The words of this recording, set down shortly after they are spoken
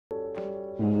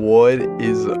What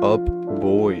is up,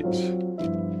 boys?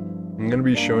 I'm gonna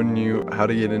be showing you how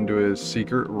to get into a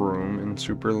secret room in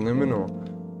Superliminal.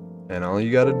 And all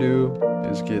you gotta do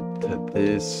is get to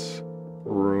this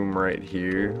room right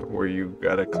here, where you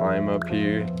gotta climb up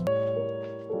here,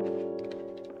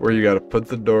 where you gotta put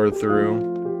the door through,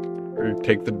 or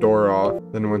take the door off.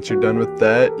 Then once you're done with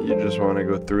that, you just wanna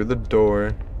go through the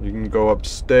door. You can go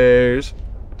upstairs,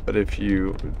 but if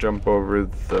you jump over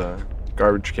the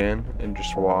garbage can and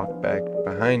just walk back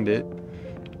behind it,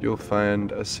 you'll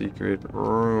find a secret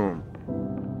room.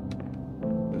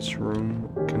 This room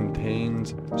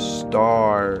contains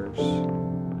stars.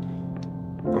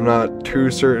 I'm not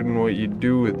too certain what you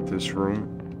do with this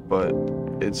room, but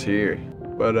it's here.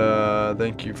 But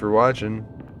thank you for watching.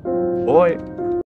 Bye.